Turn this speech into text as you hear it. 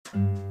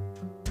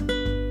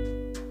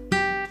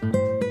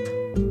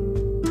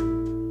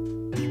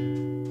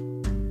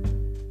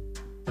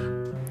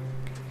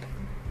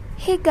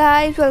Hey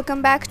guys,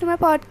 welcome back to my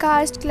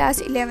podcast, Class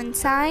 11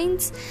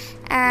 Science.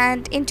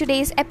 And in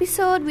today's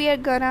episode, we are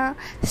gonna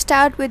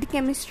start with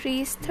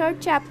chemistry's third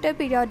chapter,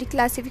 periodic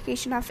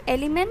classification of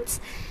elements.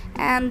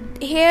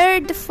 And here,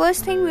 the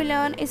first thing we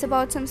learn is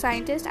about some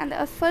scientists, and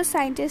the first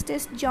scientist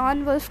is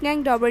John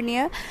Wolfgang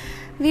Daubernier.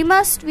 We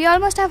all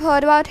must have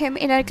heard about him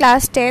in our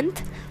class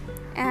 10th,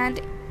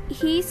 and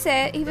he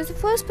said he was the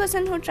first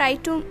person who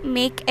tried to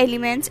make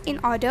elements in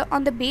order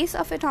on the base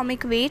of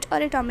atomic weight or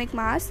atomic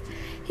mass.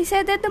 He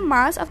said that the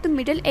mass of the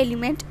middle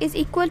element is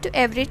equal to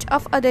average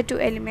of other two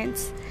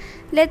elements.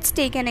 Let's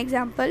take an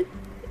example.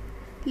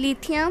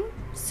 Lithium,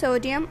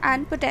 sodium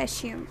and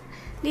potassium.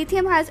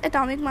 Lithium has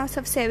atomic mass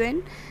of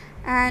 7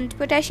 and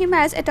potassium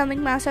has atomic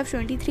mass of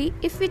 23.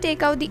 If we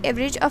take out the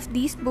average of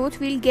these both,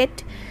 we'll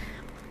get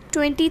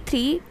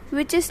 23,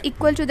 which is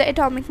equal to the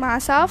atomic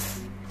mass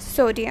of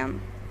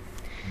sodium.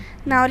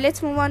 Now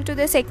let's move on to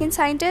the second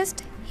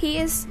scientist. He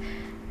is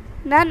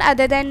none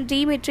other than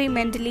Dmitry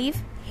Mendeleev.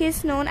 He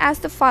is known as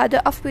the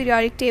father of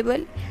periodic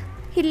table.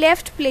 He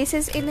left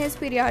places in his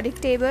periodic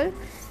table.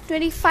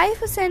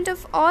 25%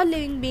 of all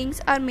living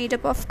beings are made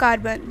up of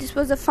carbon. This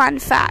was a fun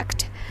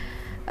fact.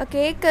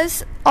 Okay,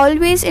 because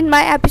always in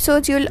my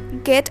episodes you'll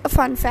get a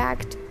fun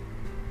fact.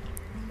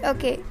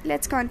 Okay,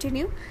 let's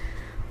continue.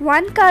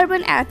 One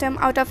carbon atom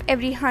out of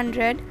every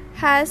 100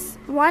 has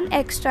one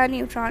extra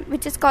neutron,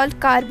 which is called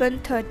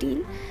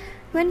carbon-13.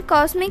 When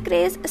cosmic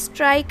rays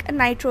strike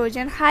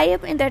nitrogen high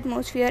up in the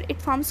atmosphere,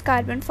 it forms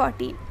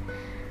carbon-14.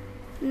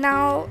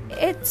 Now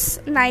it's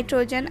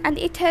nitrogen and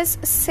it has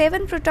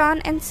 7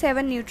 proton and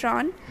 7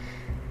 neutron.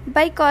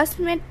 By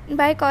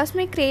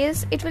cosmic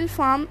rays, it will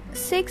form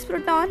 6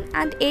 proton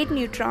and 8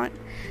 neutron,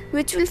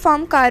 which will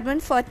form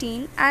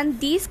carbon-14. And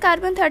these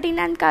carbon-13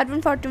 and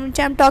carbon-14 which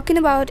I am talking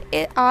about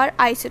are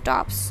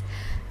isotopes.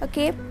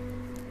 Okay.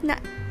 Now,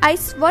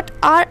 what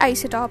are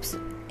isotopes?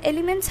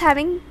 Elements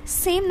having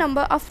same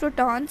number of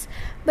protons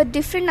but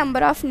different number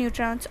of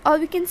neutrons, or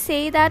we can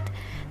say that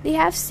they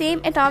have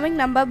same atomic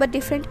number but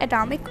different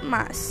atomic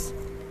mass.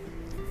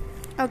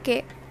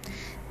 Okay.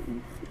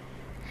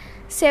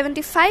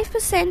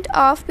 75%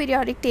 of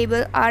periodic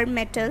table are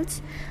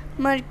metals.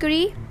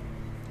 Mercury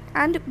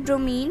and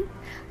bromine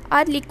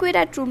are liquid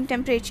at room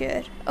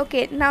temperature.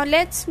 Okay, now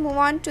let's move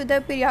on to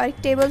the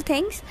periodic table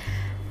things.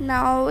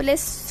 Now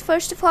let's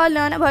first of all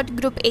learn about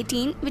group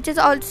 18, which is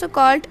also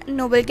called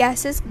noble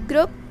gases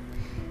group.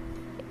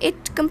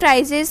 It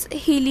comprises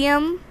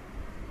helium,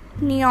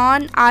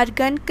 neon,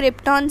 argon,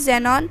 krypton,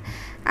 xenon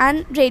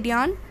and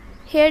radion.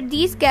 Here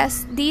these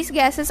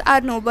gases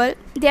are noble,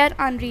 they are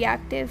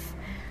unreactive.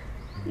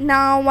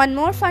 Now one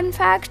more fun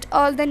fact,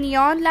 all the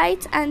neon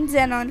lights and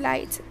xenon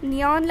lights.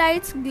 Neon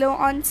lights glow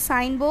on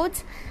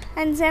signboards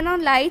and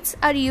xenon lights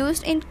are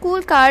used in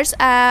cool cars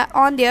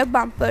on their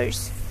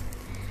bumpers.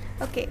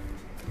 Okay,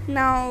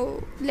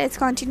 now let's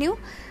continue.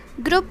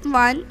 Group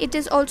 1, it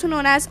is also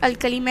known as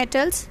alkali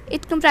metals.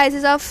 It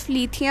comprises of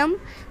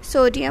lithium,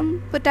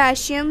 sodium,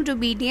 potassium,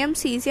 rubidium,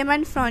 cesium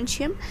and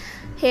francium.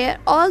 Here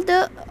all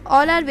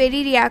are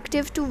very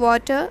reactive to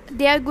water.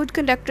 They are good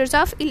conductors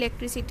of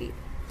electricity.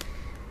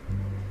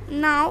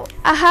 Now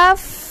I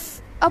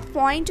have a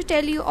point to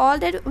tell you all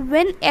that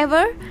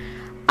whenever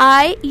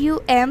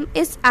IUM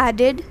is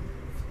added,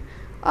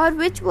 or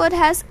which word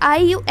has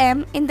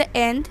IUM in the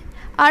end,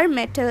 are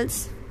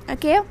metals.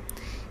 Okay,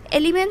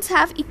 elements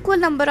have equal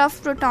number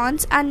of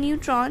protons and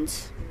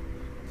neutrons,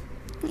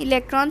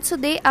 electrons, so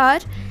they are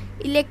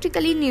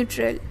electrically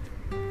neutral.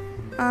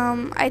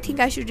 I think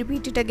I should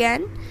repeat it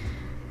again.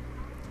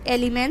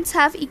 Elements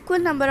have equal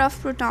number of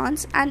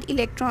protons and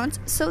electrons,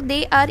 so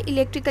they are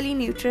electrically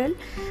neutral.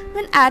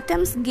 When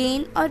atoms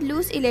gain or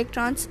lose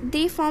electrons,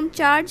 they form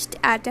charged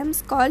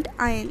atoms called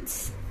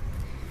ions.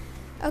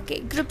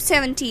 Okay, group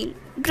 17.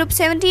 Group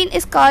 17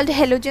 is called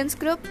halogens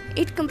group.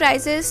 It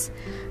comprises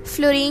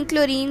fluorine,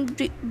 chlorine,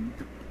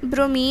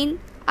 bromine,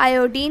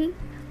 iodine.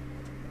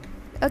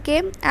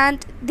 Okay,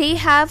 and they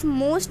have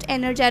most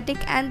energetic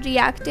and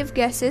reactive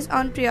gases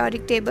on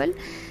periodic table.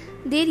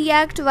 They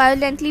react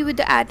violently with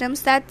the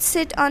atoms that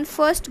sit on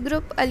first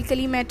group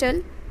alkali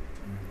metal.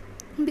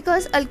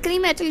 Because alkali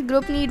metal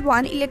group need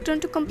 1 electron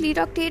to complete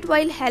octet,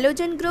 while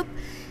halogen group,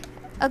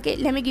 okay,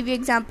 let me give you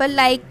example,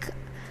 like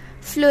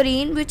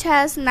fluorine, which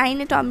has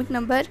 9 atomic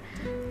number,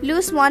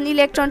 lose 1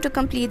 electron to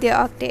complete their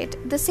octet.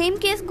 The same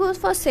case goes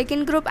for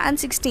second group and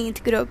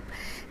 16th group.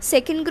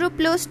 Second group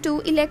lose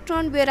 2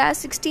 electron,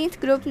 whereas 16th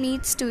group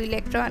needs 2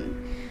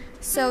 electron.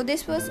 So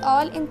this was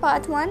all in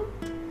part 1.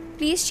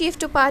 Please shift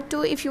to part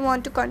 2 if you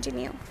want to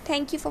continue.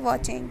 Thank you for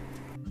watching.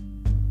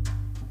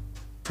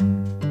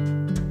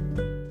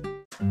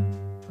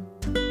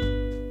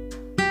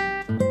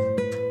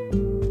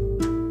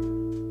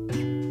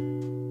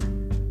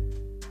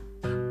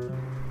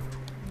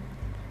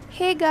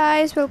 Hey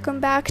guys, welcome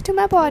back to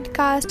my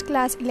podcast,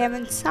 Class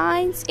 11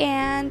 Science,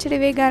 and today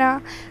we're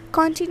gonna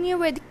continue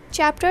with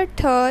chapter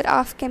 3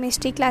 of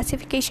chemistry,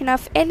 classification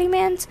of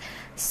elements.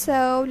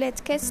 So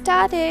let's get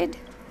started.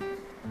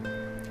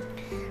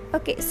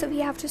 Okay, so we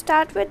have to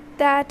start with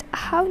that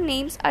how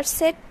names are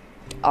set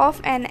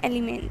of an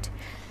element.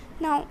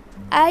 Now,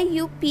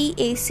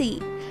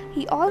 IUPAC.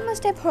 You all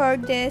must have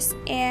heard this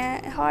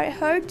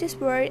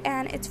word,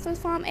 and its full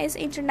form is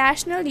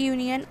International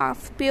Union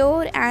of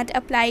Pure and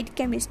Applied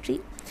Chemistry.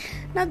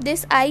 Now,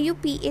 this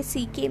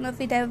IUPAC came up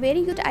with a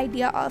very good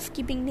idea of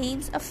keeping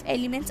names of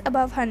elements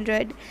above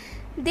 100.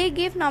 They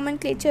give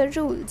nomenclature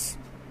rules.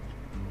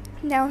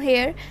 Now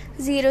here,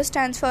 0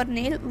 stands for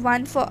nil,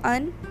 1 for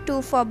un,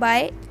 2 for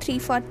bi, 3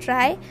 for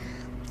tri,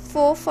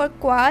 4 for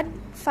quad,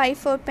 5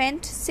 for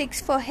pent, 6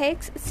 for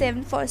hex,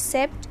 7 for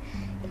sept,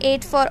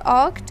 8 for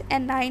oct,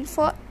 and 9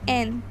 for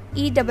n,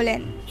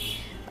 ENN.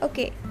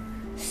 Okay,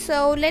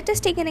 so let us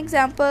take an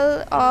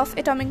example of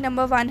atomic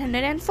number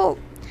 104.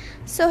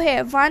 So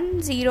here,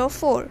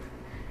 104.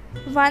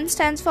 1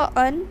 stands for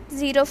un,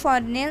 0 for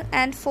nil,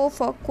 and 4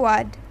 for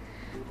quad.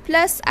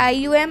 Plus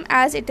IUM,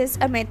 as it is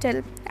a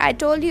metal. I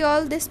told you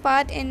all this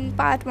part in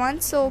part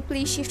 1, so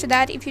please shift to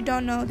that if you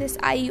don't know this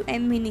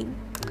IUM meaning.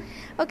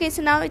 Okay,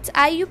 so now its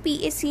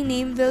IUPAC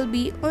name will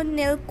be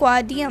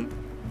unnilquadium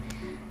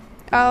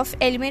of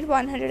element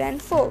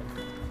 104.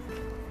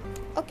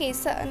 Okay,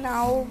 so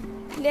now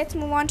let's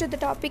move on to the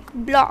topic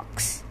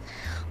blocks.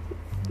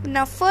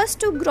 Now first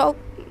two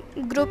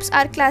groups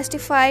are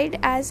classified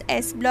as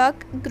S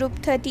block. Group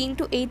 13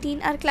 to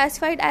 18 are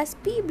classified as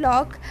P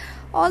block.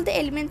 All the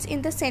elements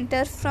in the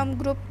center from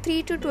group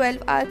 3 to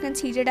 12 are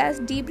considered as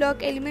D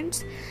block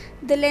elements.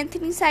 The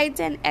lanthanicides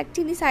and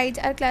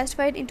actinicides are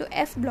classified into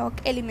F block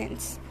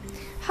elements.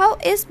 How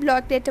is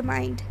block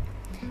determined?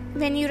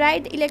 When you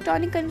write the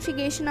electronic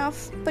configuration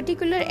of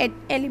particular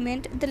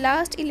element, the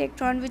last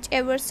electron,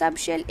 whichever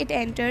subshell it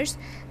enters,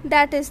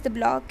 that is the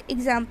block.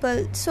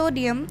 Example,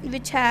 sodium,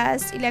 which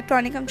has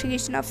electronic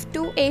configuration of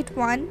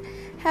 281,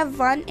 have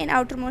 1 in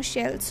outermost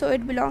shell, so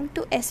it belongs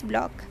to S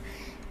block.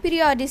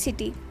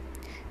 Periodicity.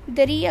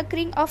 The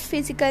reoccurring of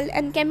physical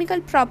and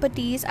chemical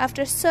properties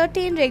after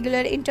certain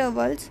regular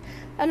intervals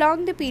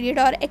along the period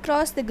or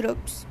across the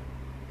groups.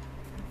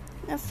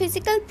 Now,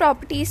 physical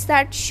properties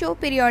that show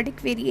periodic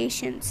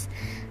variations.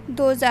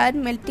 Those are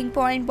melting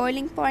point,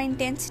 boiling point,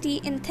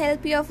 density,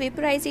 enthalpy of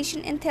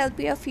vaporization,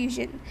 enthalpy of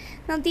fusion.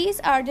 Now these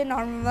are the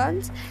normal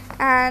ones,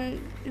 and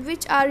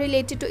which are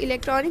related to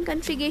electronic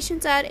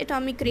configurations are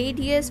atomic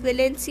radius,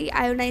 valency,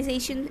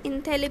 ionization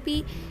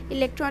enthalpy,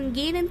 electron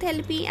gain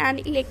enthalpy,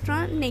 and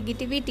electron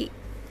negativity.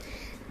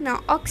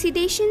 Now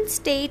oxidation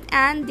state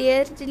and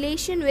their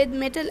relation with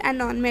metal and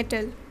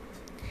non-metal.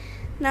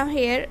 Now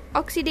here,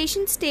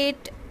 oxidation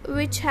state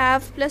which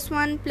have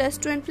 +1,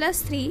 +2, and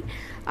 +3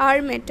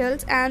 are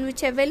metals, and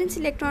which have valence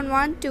electron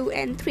 1, 2,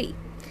 and 3.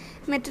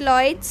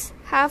 Metalloids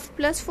have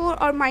 +4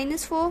 or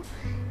 -4,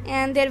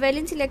 and their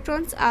valence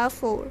electrons are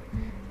 4.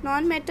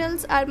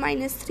 Non-metals are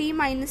 -3,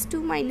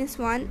 -2,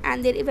 -1,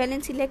 and their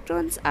valence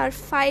electrons are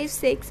 5,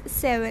 6,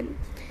 7.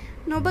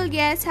 Noble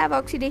gas have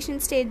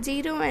oxidation state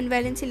 0 and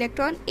valence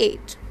electron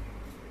 8,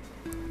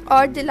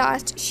 or the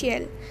last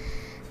shell.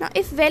 Now,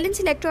 if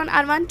valence electron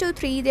are 1, 2,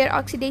 3, their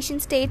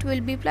oxidation state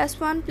will be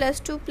 +1,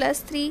 +2,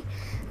 +3,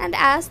 and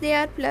as they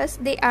are plus,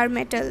 they are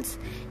metals.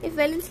 If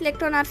valence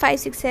electron are 5,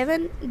 6,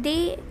 7,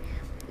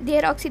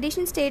 their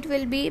oxidation state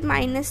will be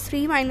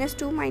 -3,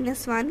 -2,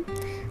 -1,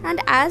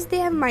 and as they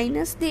have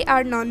minus, they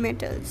are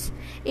non-metals.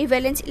 If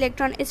valence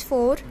electron is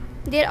 4,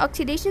 their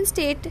oxidation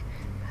state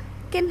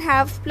can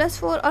have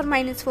 +4 or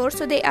 -4,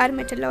 so they are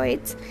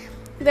metalloids.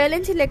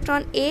 Valence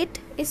electron 8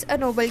 is a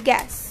noble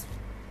gas.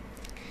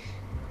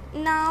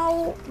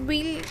 Now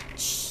we'll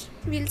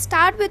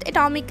start with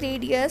atomic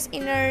radius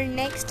in our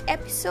next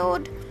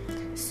episode.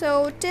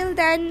 So till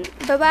then,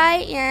 bye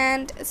bye,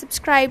 and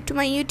subscribe to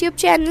my YouTube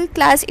channel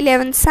Class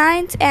 11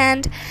 Science,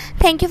 and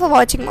thank you for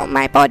watching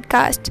my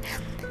podcast.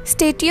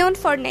 Stay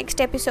tuned for next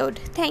episode.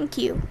 Thank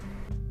you.